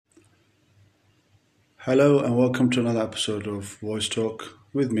Hello and welcome to another episode of Voice Talk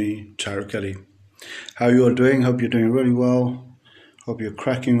with me, Tara Kelly. How you all doing? Hope you're doing really well. Hope you're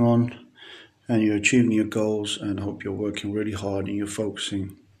cracking on and you're achieving your goals, and hope you're working really hard and you're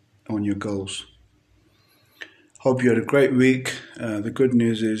focusing on your goals. Hope you had a great week. The good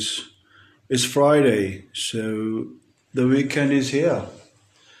news is it's Friday, so the weekend is here.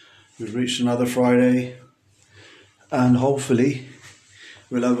 We've reached another Friday and hopefully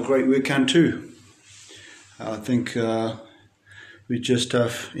we'll have a great weekend too. I think we just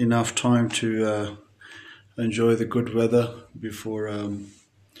have enough time to enjoy the good weather before the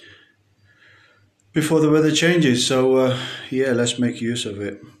weather changes. So let's make use of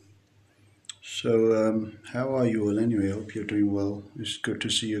it. So how are you all anyway? I hope you're doing well. It's good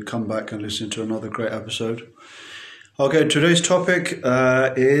to see you come back and listen to another great episode. Okay, today's topic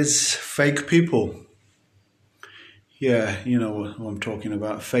is fake people. Yeah, you know what I'm talking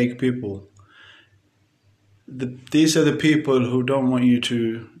about, fake people. These are the people who don't want you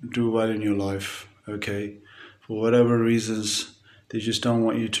to do well in your life, okay? For whatever reasons, they just don't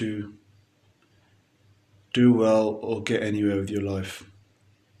want you to do well or get anywhere with your life,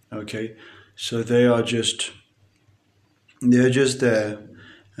 okay? So they're just there,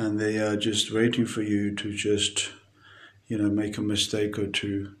 and they are just waiting for you to just, make a mistake or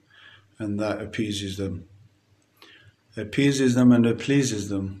two, and that appeases them. Appeases them and it pleases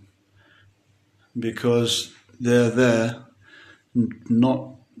them, because they're there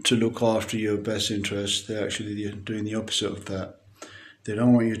not to look after your best interests. They're actually doing the opposite of that. They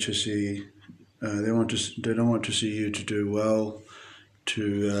don't want you to see. They don't want to see you to do well,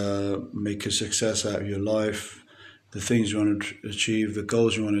 to make a success out of your life, the things you want to achieve, the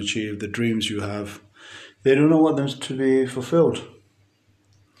goals you want to achieve, the dreams you have. They don't want them to be fulfilled.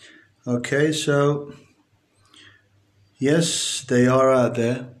 Okay, so yes, they are out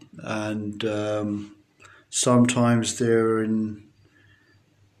there, and sometimes they're in,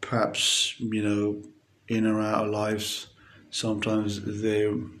 perhaps, in or out of lives. Sometimes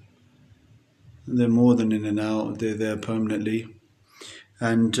they're more than in and out. They're there permanently,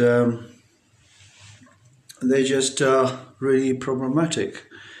 and they just are really problematic.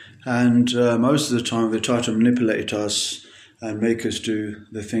 And most of the time, they try to manipulate us and make us do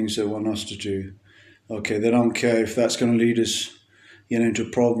the things they want us to do. Okay, they don't care if that's going to lead us, into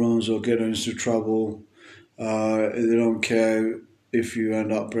problems or get us into trouble. They don't care if you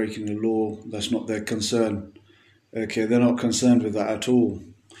end up breaking the law. That's not their concern. Okay, they're not concerned with that at all.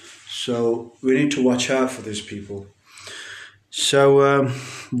 So we need to watch out for these people. So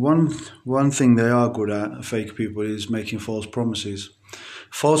one thing they are good at, fake people, is making false promises.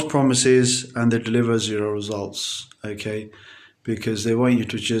 False promises, and they deliver zero results. Okay, because they want you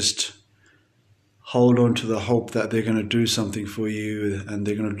to just hold on to the hope that they're going to do something for you and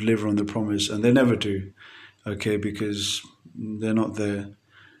they're going to deliver on the promise, and they never do. Okay, because they're not there.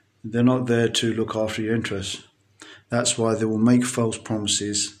 They're not there to look after your interests. That's why they will make false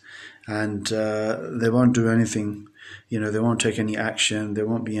promises, and they won't do anything. They won't take any action. There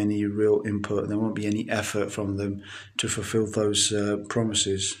won't be any real input. There won't be any effort from them to fulfill those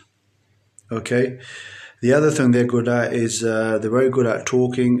promises. Okay. The other thing they're good at is they're very good at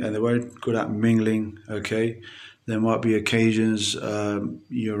talking, and they're very good at mingling. Okay. There might be occasions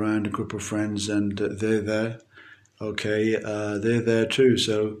you're around a group of friends and they're there. Okay, they're there too.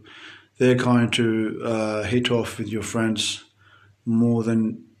 So they're going to hit off with your friends more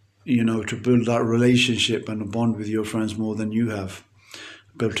than, to build that relationship and a bond with your friends more than you have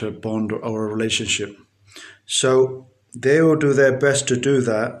built a bond or a relationship. So they will do their best to do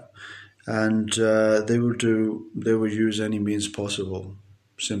that, and they will use any means possible.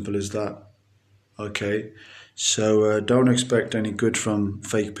 Simple as that. Okay. So don't expect any good from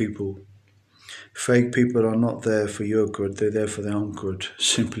fake people. Fake people are not there for your good. They're there for their own good,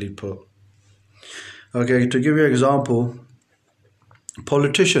 simply put. Okay, to give you an example,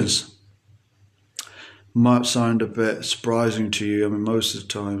 politicians might sound a bit surprising to you. I mean, most of the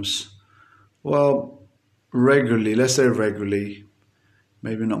times. Well, regularly, let's say regularly,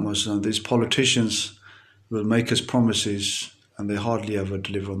 maybe not most of the time, these politicians will make us promises and they hardly ever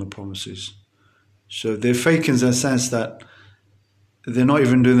deliver on the promises. So they're fake in the sense that they're not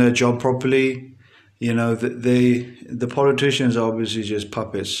even doing their job properly. The politicians are obviously just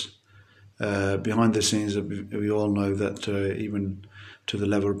puppets. Behind the scenes, we all know that even to the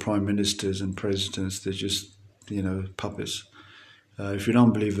level of prime ministers and presidents, they're just, puppets. If you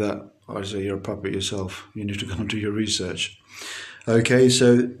don't believe that, I say you're a puppet yourself. You need to go and do your research. Okay,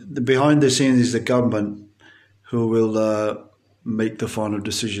 so behind the scenes is the government who will make the final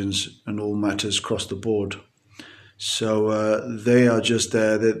decisions and all matters across the board. So they are just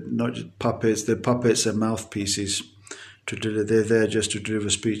there. They're not just puppets. They're puppets and mouthpieces. They're there just to deliver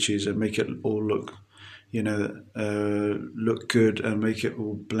speeches and make it all look, look good and make it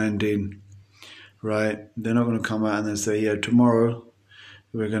all blend in, right? They're not going to come out and then say, yeah, tomorrow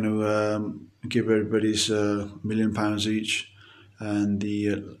we're going to give everybody's £1 million each and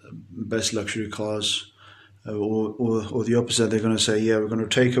the best luxury cars. Or the opposite, they're going to say, yeah, we're going to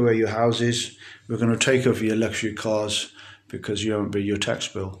take away your houses, we're going to take over your luxury cars because you haven't paid your tax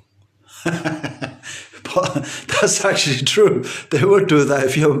bill. But that's actually true. They would do that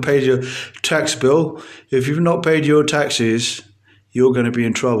if you haven't paid your tax bill. If you've not paid your taxes, you're going to be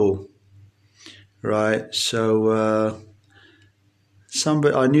in trouble, right? So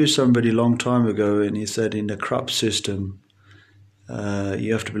I knew somebody a long time ago, and he said in the corrupt system,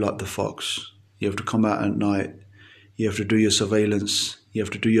 you have to be like the fox. You have to come out at night. You have to do your surveillance. You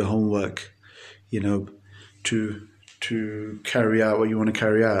have to do your homework, to carry out what you want to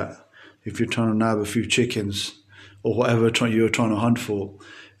carry out. If you're trying to nab a few chickens or whatever you're trying to hunt for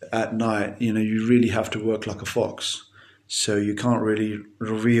at night, you really have to work like a fox. So you can't really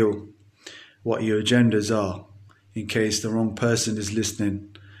reveal what your agendas are in case the wrong person is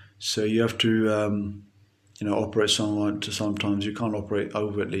listening. So you have to, operate sometimes you can't operate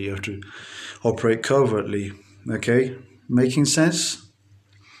overtly. You have to operate covertly. Okay? Making sense?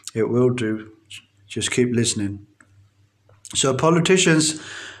 It will do. Just keep listening. So politicians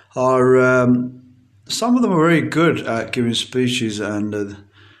are, some of them are very good at giving speeches and,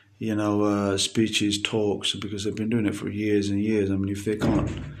 talks, because they've been doing it for years and years. I mean, if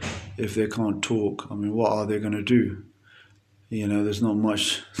they can't talk, I mean, what are they going to do? There's not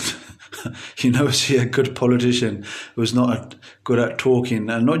much. See a good politician who's not good at talking,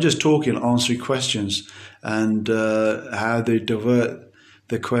 and not just talking, answering questions, and how they divert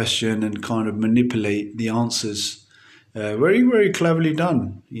the question and kind of manipulate the answers. Very, very cleverly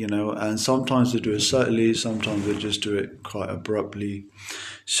done, and sometimes they do it subtly, sometimes they just do it quite abruptly.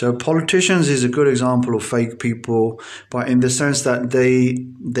 So politicians is a good example of fake people, but in the sense that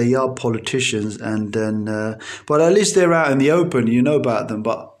they are politicians, and then, but at least they're out in the open, you know about them.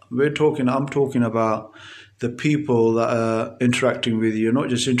 But I'm talking about the people that are interacting with you, not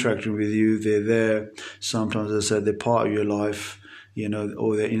just interacting with you, they're there. Sometimes, as I said, they're part of your life,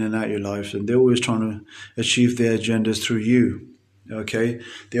 or they're in and out of your life, and they're always trying to achieve their agendas through you. Okay,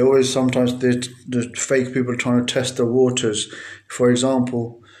 sometimes the fake people are trying to test the waters. For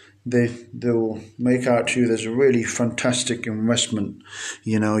example, they'll make out to you there's a really fantastic investment.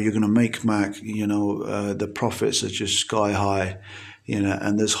 You're going to make back. The profits are just sky high.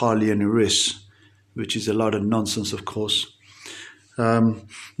 And there's hardly any risk, which is a lot of nonsense, of course.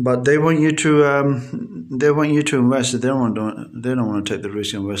 But they want you to invest. They don't want to take the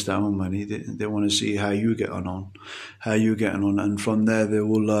risk and invest their own money. They want to see how you're getting on, and from there they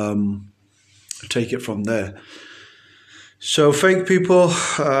will take it from there. So fake people,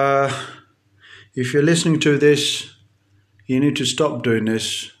 if you're listening to this, you need to stop doing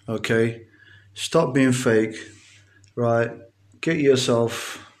this. Okay, stop being fake, right? Get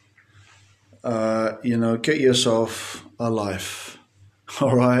yourself a life,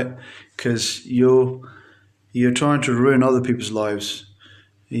 all right? Because you're trying to ruin other people's lives,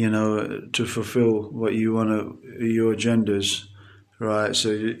 to fulfill what you want to, your agendas, right?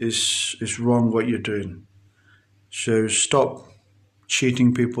 So it's wrong what you're doing. So stop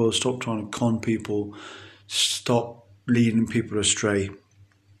cheating people, stop trying to con people, stop leading people astray.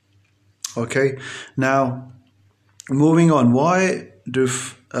 Okay, now moving on. Why do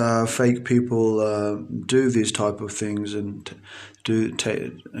fake people do these type of things and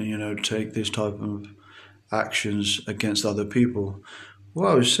take this type of actions against other people?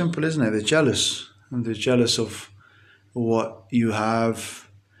 Well, it's simple, isn't it? They're jealous, and they're jealous of what you have,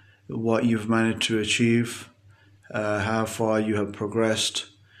 what you've managed to achieve, how far you have progressed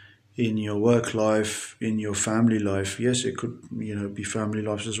in your work life, in your family life. Yes, it could, be family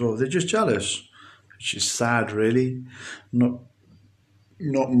lives as well. They're just jealous, which is sad, really. Not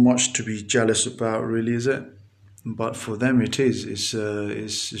much to be jealous about, really, is it? But for them, it is.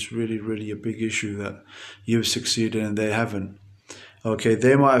 It's really, really a big issue that you've succeeded and they haven't. Okay,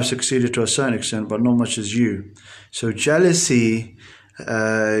 they might have succeeded to a certain extent, but not much as you. So jealousy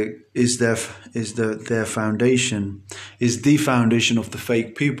is their foundation, is the foundation of the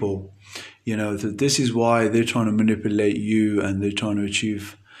fake people. That this is why they're trying to manipulate you, and they're trying to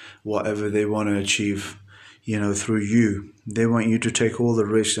achieve whatever they want to achieve, through you. They want you to take all the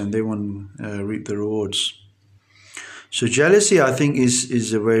risks, and they want to reap the rewards. So jealousy, I think,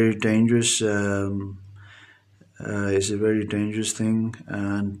 is a very dangerous. It's a very dangerous thing,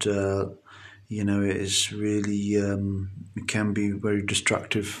 and it is really, it can be very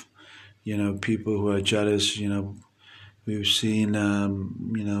destructive. People who are jealous, we've seen,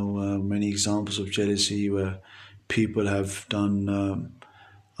 many examples of jealousy where people have done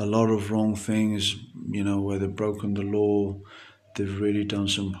a lot of wrong things, where they've broken the law, they've really done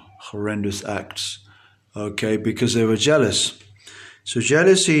some horrendous acts, okay, because they were jealous. So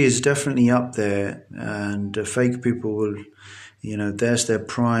jealousy is definitely up there, and fake people will, there's their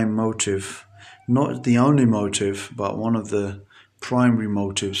prime motive. Not the only motive, but one of the primary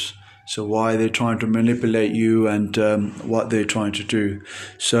motives. So why they're trying to manipulate you and what they're trying to do.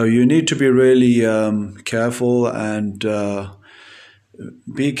 So you need to be really careful and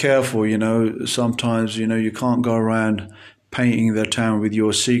be careful. Sometimes, you can't go around painting the town with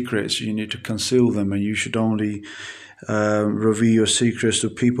your secrets. You need to conceal them, and you should only reveal your secrets to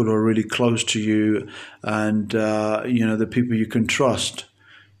people who are really close to you and, the people you can trust.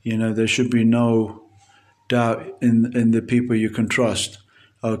 There should be no doubt in the people you can trust.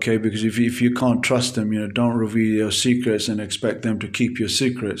 Okay, because if you can't trust them, don't reveal your secrets and expect them to keep your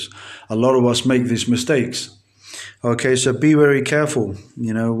secrets. A lot of us make these mistakes. Okay, so be very careful.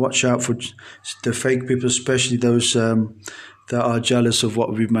 Watch out for the fake people, especially those that are jealous of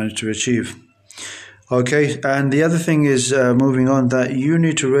what we've managed to achieve. Okay, and the other thing is, moving on, that you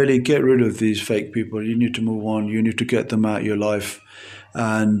need to really get rid of these fake people. You need to move on. You need to get them out of your life.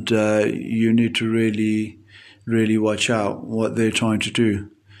 And you need to really, really watch out what they're trying to do.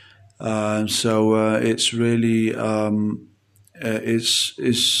 So it's really,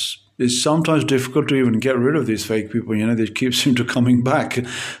 it's sometimes difficult to even get rid of these fake people. They keep seem to coming back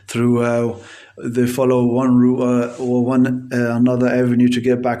through, they follow one route or another avenue to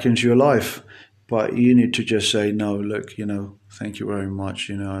get back into your life. But you need to just say, no, look, thank you very much.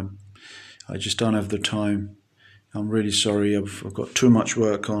 I just don't have the time. I'm really sorry. I've got too much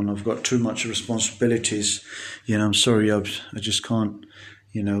work on. I've got too much responsibilities. I'm sorry. I just can't,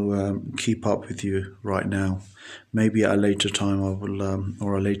 keep up with you right now. Maybe at a later time I will,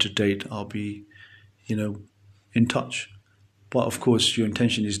 or a later date, I'll be, in touch. But of course, your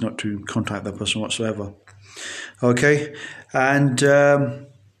intention is not to contact that person whatsoever. Okay, and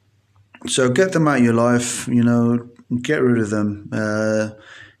so get them out of your life. Get rid of them.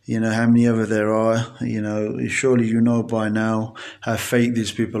 How many ever there are, surely by now how fake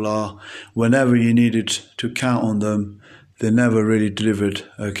these people are. Whenever you needed to count on them, they never really delivered,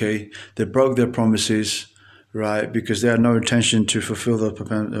 okay? They broke their promises, right, because they had no intention to fulfill their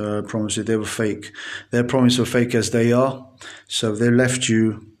promises. They were fake. Their promises were fake as they are, so they left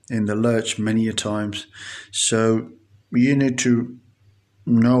you in the lurch many a times. So you need to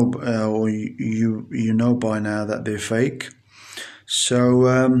know, or you know by now that they're fake. So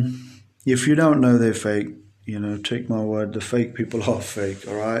if you don't know they're fake, take my word, the fake people are fake,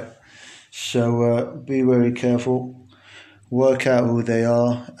 all right? So be very careful, work out who they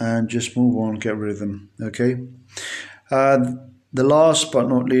are, and just move on, get rid of them, okay? The last but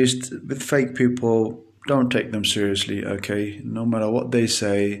not least, with fake people, don't take them seriously, okay? No matter what they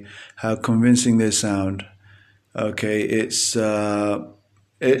say, how convincing they sound, okay? It's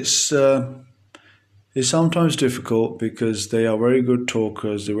sometimes difficult because they are very good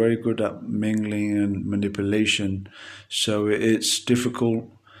talkers. They're very good at mingling and manipulation. So it's difficult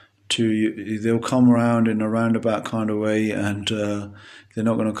they'll come around in a roundabout kind of way, and they're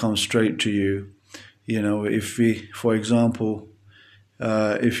not going to come straight to you. For example,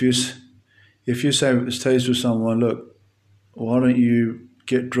 if you say to someone, look, why don't you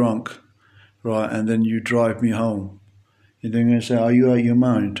get drunk, right, and then you drive me home? And they're going to say, are you out of your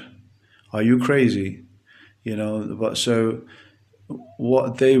mind? Are you crazy? But so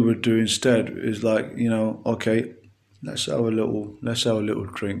what they would do instead is like, okay, let's have a little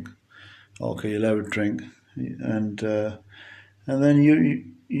drink. Okay, you'll have a drink, and then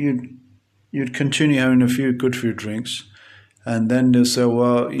you'd continue having a few drinks, and then they'll say,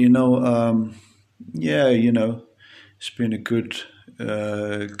 well, it's been a good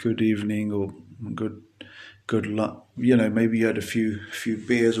evening, or good luck. Maybe you had a few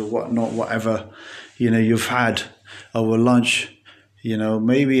beers or whatnot, whatever, you've had over lunch.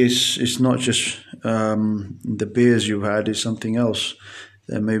 Maybe it's not just the beers you've had, it's something else.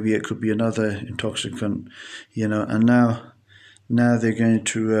 Then maybe it could be another intoxicant, and now they're going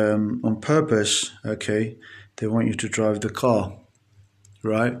to, on purpose, okay, they want you to drive the car,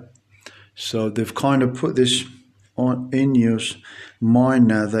 right? So they've kind of put this in your mind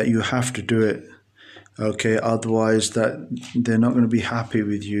now that you have to do it, okay, otherwise that they're not going to be happy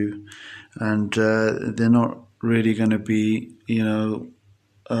with you, and they're not really going to be,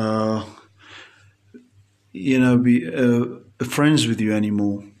 be friends with you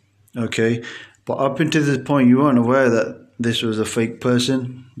anymore. Okay, but up until this point, you weren't aware that this was a fake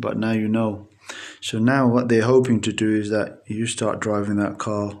person, but now you know. So now what they're hoping to do is that you start driving that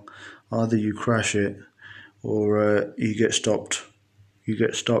car, either you crash it or you get stopped. You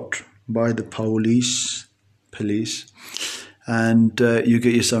get stopped by the police, and you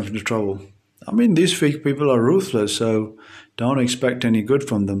get yourself into trouble. I mean, these fake people are ruthless, so don't expect any good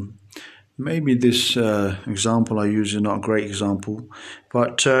from them. Maybe this example I use is not a great example,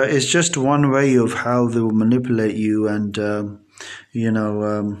 but it's just one way of how they will manipulate you and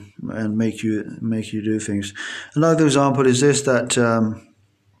and make you do things. Another example is this: that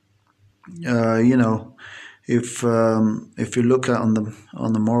you know, if you look at on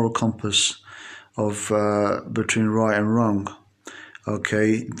the moral compass of between right and wrong,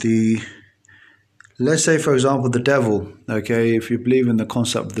 okay, let's say for example the devil, okay, if you believe in the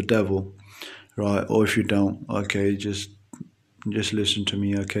concept of the devil, right, or if you don't, okay, just listen to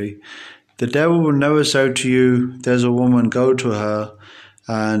me, okay. The devil will never say to you, there's a woman, go to her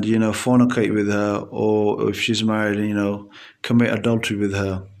and, fornicate with her, or if she's married, commit adultery with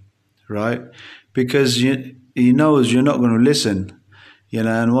her, right? Because he knows you're not going to listen, and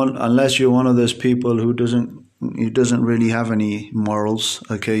unless you're one of those people who doesn't really have any morals,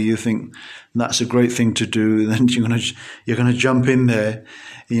 okay, you think that's a great thing to do, then you're gonna jump in there,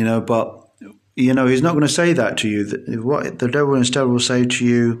 but he's not going to say that to you. What the devil instead will say to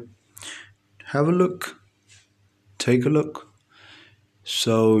you, have a look, take a look.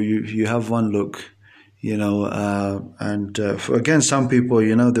 So you have one look, and again, some people,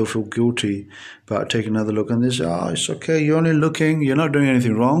 they'll feel guilty about taking another look, and they say, oh, it's okay, you're only looking, you're not doing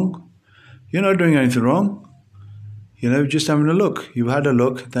anything wrong. You're not doing anything wrong. Just having a look. You've had a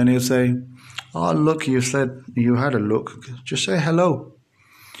look. Then he'll say, oh, look, you said you had a look. Just say hello.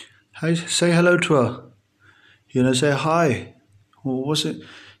 Say hello to her. Say hi. Well, what's it?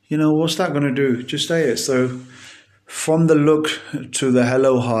 What's that going to do? Just say it. So from the look to the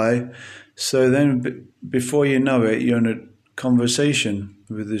hello, hi. So then before you know it, you're in a conversation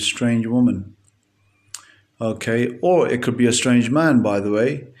with this strange woman. Okay. Or it could be a strange man, by the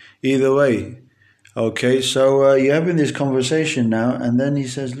way. Either way. Okay. So you're having this conversation now. And then he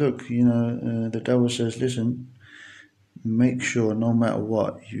says, look, the devil says, listen, make sure no matter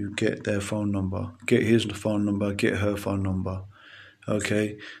what you get their phone number, get his phone number, get her phone number,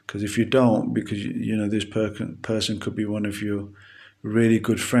 okay? Because if you don't, because this person could be one of your really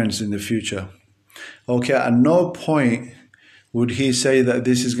good friends in the future, okay? At no point would he say that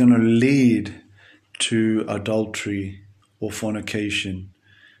this is going to lead to adultery or fornication,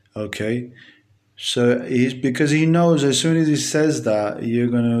 okay? So because he knows as soon as he says that, you're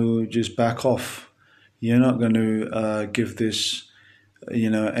going to just back off. You're not going to give this,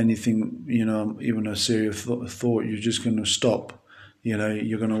 anything, even a serious thought. You're just going to stop.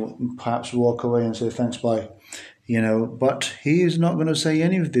 You're going to perhaps walk away and say, thanks, bye. But he is not going to say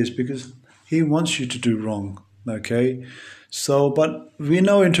any of this because he wants you to do wrong, okay? So, but we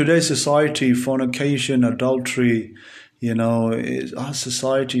know in today's society, fornication, adultery, our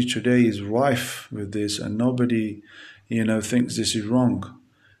society today is rife with this and nobody, thinks this is wrong.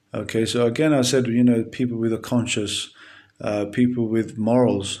 Okay, so again, I said, people with a conscience, people with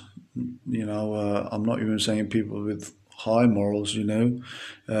morals, I'm not even saying people with high morals,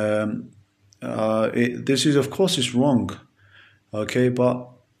 this is, of course, it's wrong. Okay, but,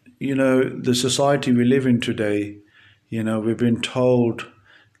 the society we live in today, we've been told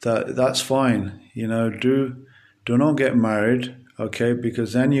that that's fine, do not get married, okay,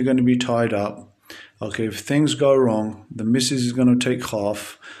 because then you're going to be tied up. Okay, if things go wrong, the missus is going to take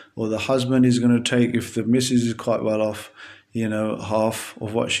half, or the husband is going to take, if the missus is quite well off, half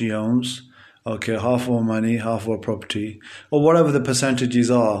of what she owns. Okay, half of her money, half of her property, or whatever the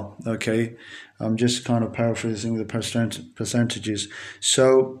percentages are. Okay, I'm just kind of paraphrasing the percentages.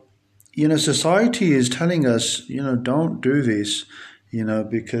 So, society is telling us, don't do this,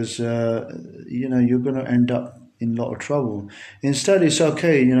 because, you're going to end up in a lot of trouble. Instead, it's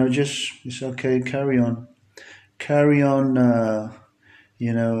okay, it's okay, carry on,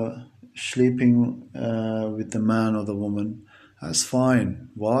 sleeping with the man or the woman. That's fine.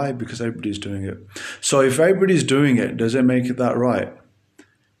 Why? Because everybody's doing it. So if everybody's doing it, does it make it that right?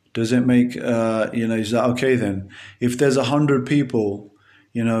 Does it make, is that okay then? If there's 100 people,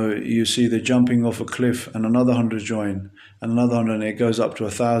 you see they're jumping off a cliff and another 100 join, and another 100, and it goes up to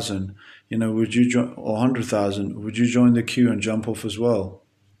 1,000, would you join, or 100,000, would you join the queue and jump off as well?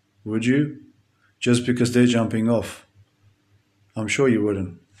 Would you? Just because they're jumping off? I'm sure you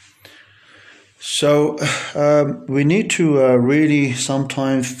wouldn't. So we need to really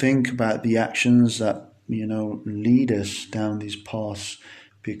sometimes think about the actions that lead us down these paths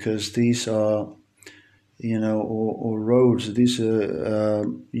because these are, or roads. These are,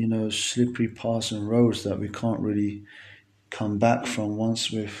 slippery paths and roads that we can't really come back from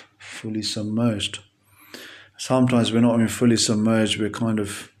once we're fully submerged. Sometimes we're not even fully submerged, we're kind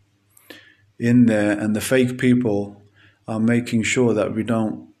of in there, and the fake people are making sure that we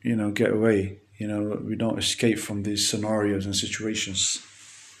don't, get away, we don't escape from these scenarios and situations.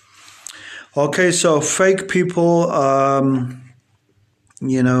 Okay, so fake people,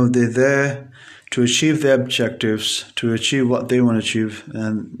 they're there to achieve their objectives, to achieve what they want to achieve,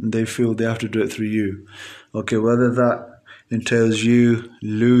 and they feel they have to do it through you. Okay, whether that entails you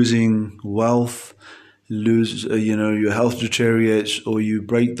losing wealth, your health deteriorates, or you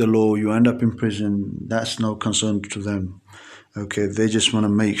break the law, you end up in prison, that's no concern to them. Okay, they just want to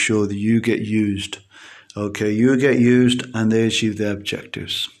make sure that you get used. Okay, you get used and they achieve their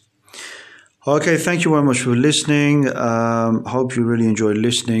objectives. Okay, thank you very much for listening. Hope you really enjoyed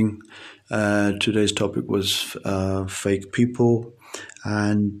listening. Today's topic was fake people.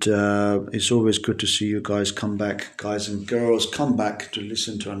 And it's always good to see you guys come back, guys and girls, come back to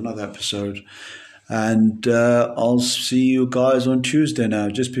listen to another episode. And I'll see you guys on Tuesday now.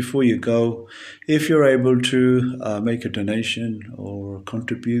 Just before you go, if you're able to make a donation or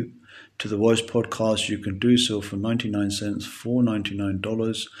contribute to the Voice Podcast, you can do so for 99 cents,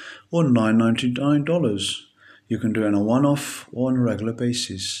 $4.99, or $9.99. You can do it on a one-off or on a regular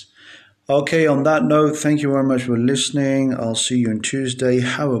basis. Okay, on that note, thank you very much for listening. I'll see you on Tuesday.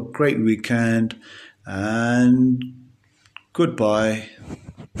 Have a great weekend and goodbye.